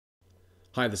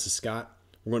Hi, this is Scott.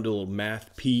 We're going to do a little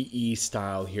math PE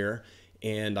style here,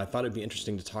 and I thought it'd be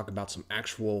interesting to talk about some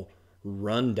actual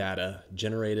run data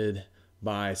generated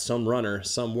by some runner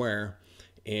somewhere.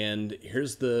 And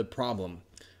here's the problem.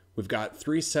 We've got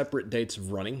three separate dates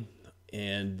of running,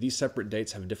 and these separate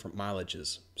dates have different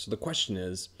mileages. So the question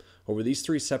is, over these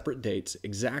three separate dates,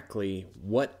 exactly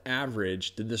what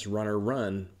average did this runner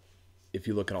run if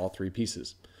you look at all three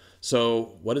pieces?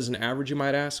 So what is an average, you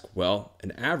might ask? Well,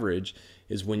 an average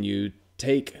is when you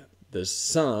take the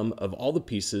sum of all the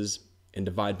pieces and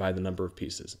divide by the number of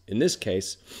pieces. In this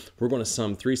case, we're going to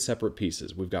sum three separate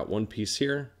pieces. We've got one piece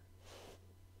here.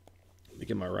 Let me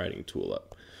get my writing tool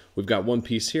up. We've got one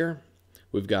piece here.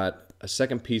 We've got a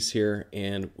second piece here,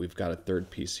 and we've got a third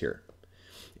piece here.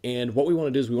 And what we want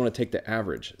to do is we want to take the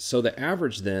average. So the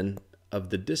average then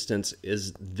of the distance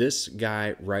is this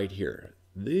guy right here.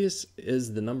 This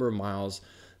is the number of miles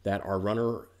that our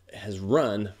runner has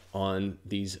run on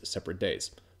these separate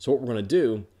days. So what we're going to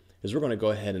do is we're going to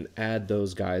go ahead and add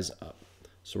those guys up.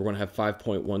 So we're going to have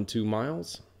 5.12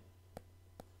 miles,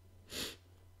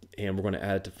 and we're going to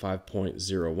add it to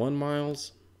 5.01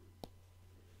 miles,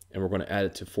 and we're going to add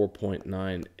it to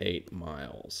 4.98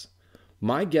 miles.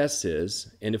 My guess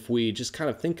is, and if we just kind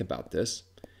of think about this,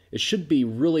 it should be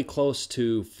really close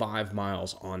to 5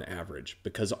 miles on average,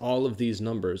 because all of these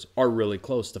numbers are really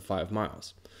close to 5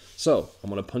 miles. So I'm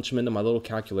going to punch them into my little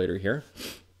calculator here.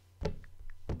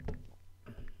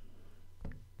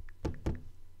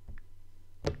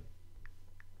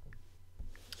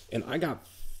 And I got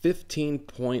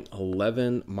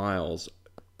 15.11 miles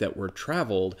that were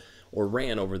traveled or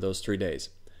ran over those 3 days.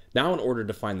 Now, in order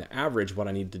to find the average, what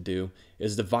I need to do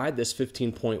is divide this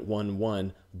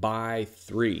 15.11 by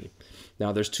 3.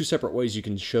 Now, there's two separate ways you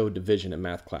can show division in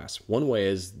math class. One way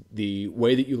is the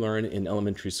way that you learn in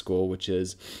elementary school, which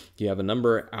is you have a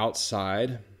number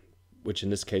outside, which in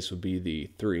this case would be the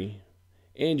 3,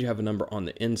 and you have a number on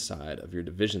the inside of your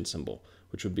division symbol,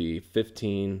 which would be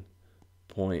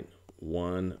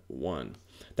 15.11.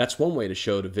 That's one way to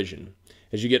show division.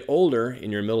 As you get older in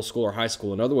your middle school or high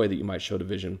school, another way that you might show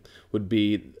division would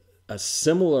be a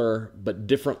similar but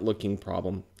different looking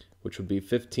problem, which would be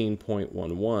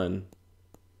 15.11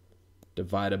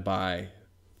 divided by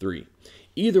 3.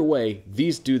 Either way,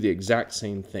 these do the exact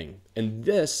same thing. And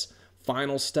this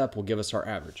final step will give us our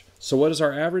average. So what is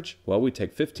our average? Well, we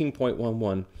take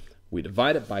 15.11, we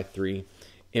divide it by 3,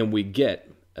 and we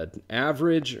get an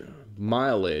average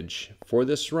mileage for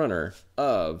this runner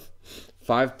of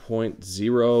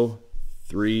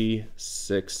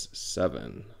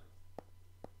 5.0367.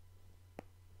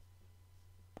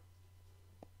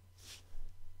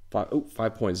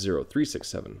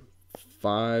 5.0367.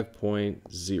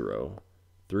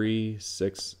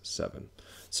 5.0367.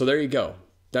 So there you go.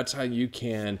 That's how you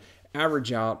can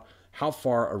average out how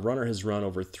far a runner has run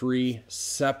over 3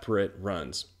 separate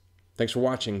runs. Thanks for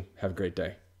watching. Have a great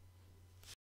day.